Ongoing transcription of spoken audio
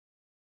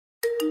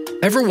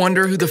Ever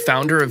wonder who the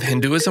founder of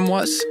Hinduism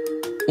was?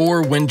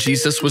 Or when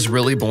Jesus was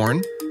really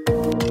born?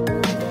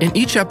 In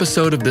each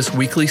episode of this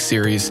weekly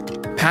series,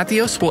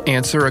 Patheos will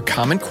answer a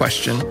common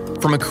question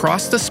from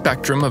across the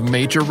spectrum of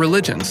major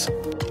religions.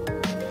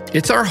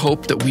 It's our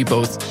hope that we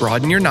both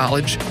broaden your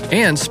knowledge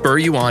and spur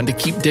you on to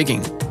keep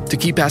digging, to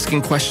keep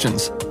asking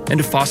questions, and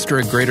to foster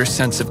a greater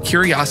sense of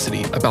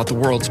curiosity about the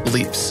world's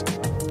beliefs.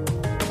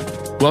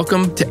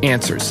 Welcome to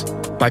Answers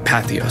by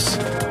Patheos.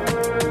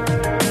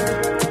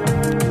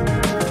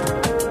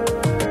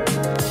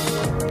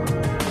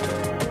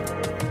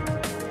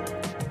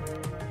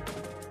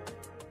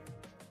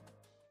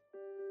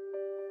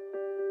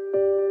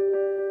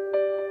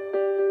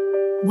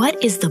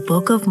 What is the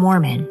Book of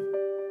Mormon?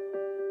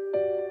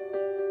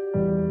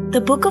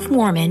 The Book of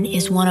Mormon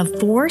is one of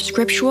 4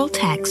 scriptural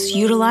texts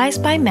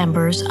utilized by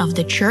members of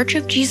The Church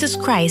of Jesus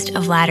Christ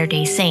of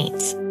Latter-day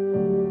Saints.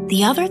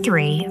 The other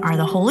 3 are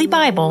the Holy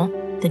Bible,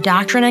 the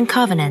Doctrine and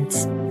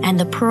Covenants, and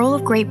the Pearl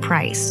of Great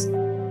Price.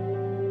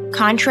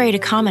 Contrary to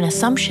common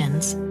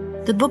assumptions,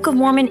 the Book of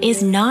Mormon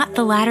is not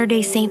the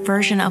Latter-day Saint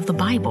version of the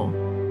Bible.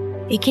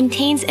 It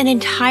contains an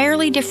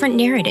entirely different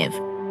narrative,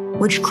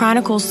 which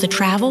chronicles the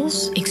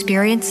travels,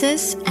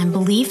 experiences, and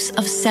beliefs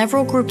of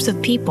several groups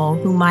of people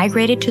who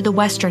migrated to the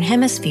Western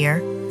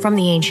Hemisphere from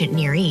the ancient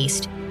Near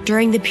East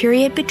during the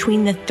period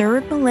between the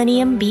 3rd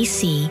millennium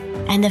BC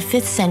and the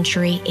 5th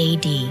century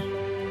AD.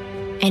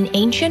 An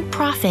ancient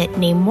prophet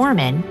named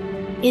Mormon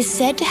is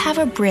said to have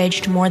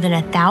abridged more than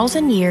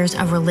 1,000 years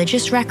of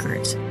religious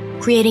records,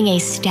 creating a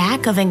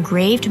stack of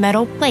engraved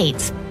metal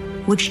plates,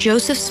 which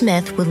Joseph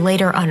Smith would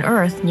later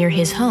unearth near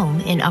his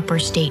home in Upper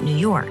State New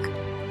York.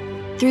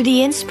 Through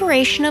the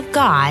inspiration of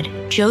God,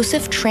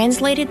 Joseph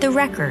translated the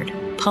record,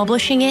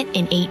 publishing it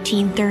in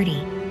 1830,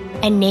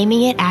 and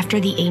naming it after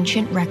the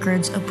ancient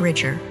record's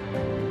abridger.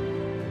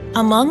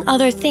 Among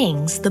other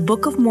things, the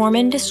Book of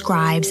Mormon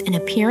describes an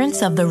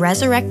appearance of the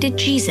resurrected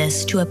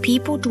Jesus to a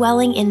people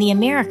dwelling in the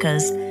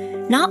Americas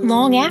not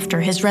long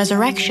after his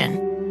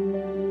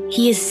resurrection.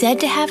 He is said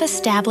to have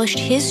established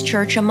his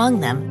church among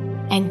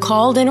them and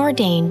called and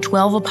ordained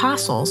 12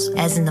 apostles,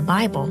 as in the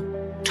Bible,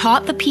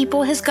 taught the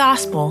people his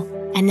gospel,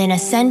 and then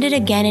ascended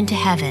again into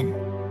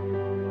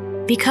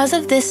heaven. Because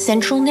of this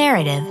central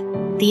narrative,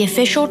 the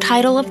official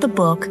title of the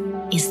book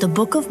is the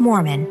Book of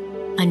Mormon,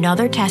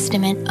 another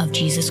testament of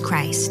Jesus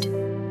Christ.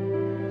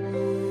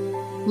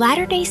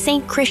 Latter-day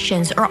Saint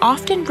Christians are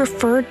often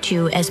referred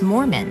to as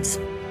Mormons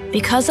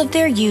because of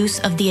their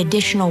use of the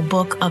additional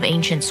book of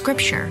ancient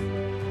scripture,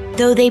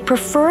 though they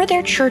prefer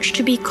their church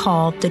to be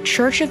called the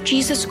Church of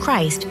Jesus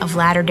Christ of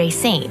Latter-day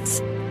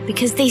Saints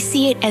because they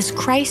see it as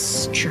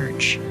Christ's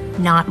church,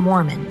 not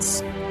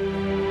Mormons.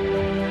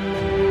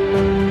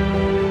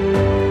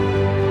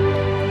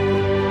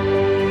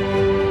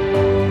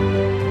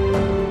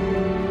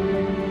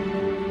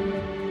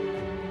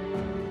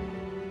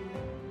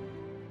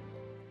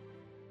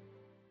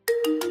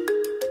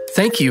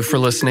 Thank you for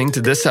listening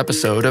to this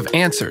episode of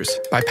Answers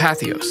by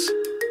Patheos.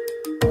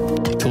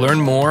 To learn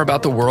more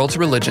about the world's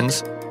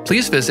religions,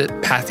 please visit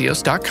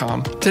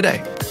patheos.com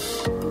today.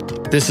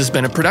 This has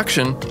been a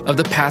production of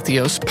the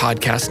Patheos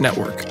Podcast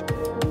Network.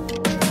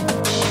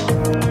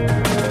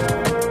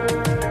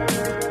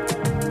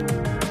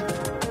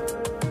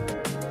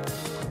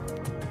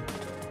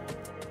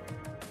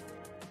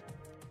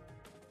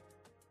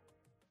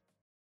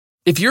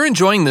 If you're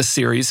enjoying this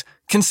series,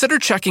 consider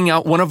checking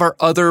out one of our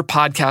other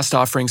podcast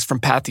offerings from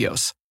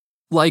Patheos,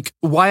 like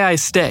Why I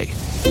Stay.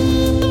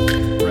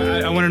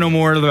 I want to know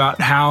more about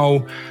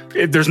how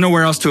there's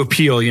nowhere else to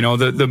appeal. You know,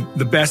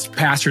 the best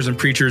pastors and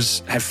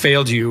preachers have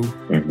failed you.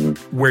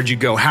 Mm-hmm. Where'd you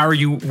go? How are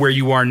you where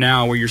you are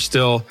now, where you're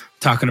still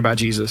talking about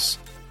Jesus?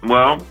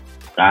 Well,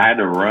 I had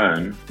to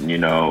run,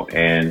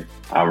 and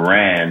I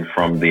ran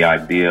from the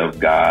idea of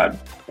God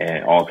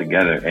and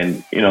altogether.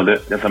 And,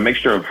 there's a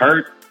mixture of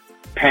hurt,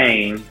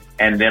 pain,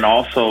 and then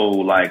also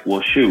like,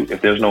 well, shoot,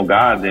 if there's no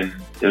God, then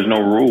there's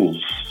no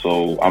rules.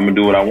 So I'm going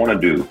to do what I want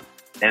to do.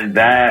 And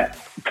that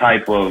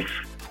type of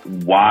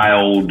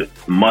wild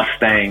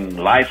Mustang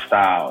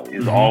lifestyle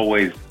is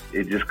always,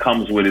 it just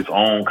comes with its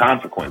own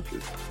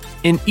consequences.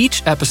 In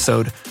each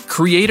episode,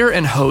 creator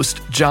and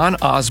host John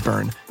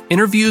Osborne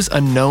interviews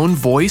a known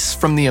voice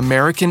from the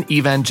American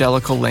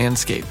evangelical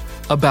landscape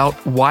about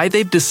why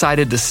they've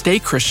decided to stay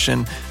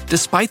Christian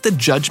despite the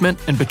judgment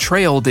and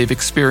betrayal they've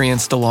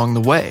experienced along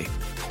the way.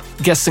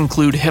 Guests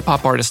include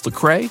hip-hop artist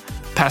Lecrae,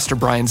 Pastor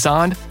Brian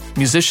Zond,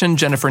 musician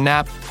Jennifer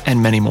Knapp,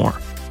 and many more.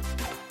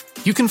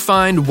 You can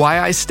find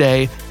Why I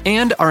Stay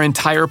and our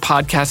entire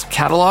podcast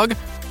catalog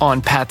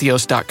on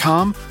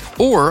patheos.com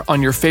or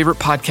on your favorite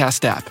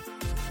podcast app.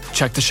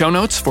 Check the show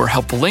notes for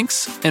helpful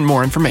links and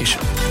more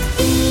information.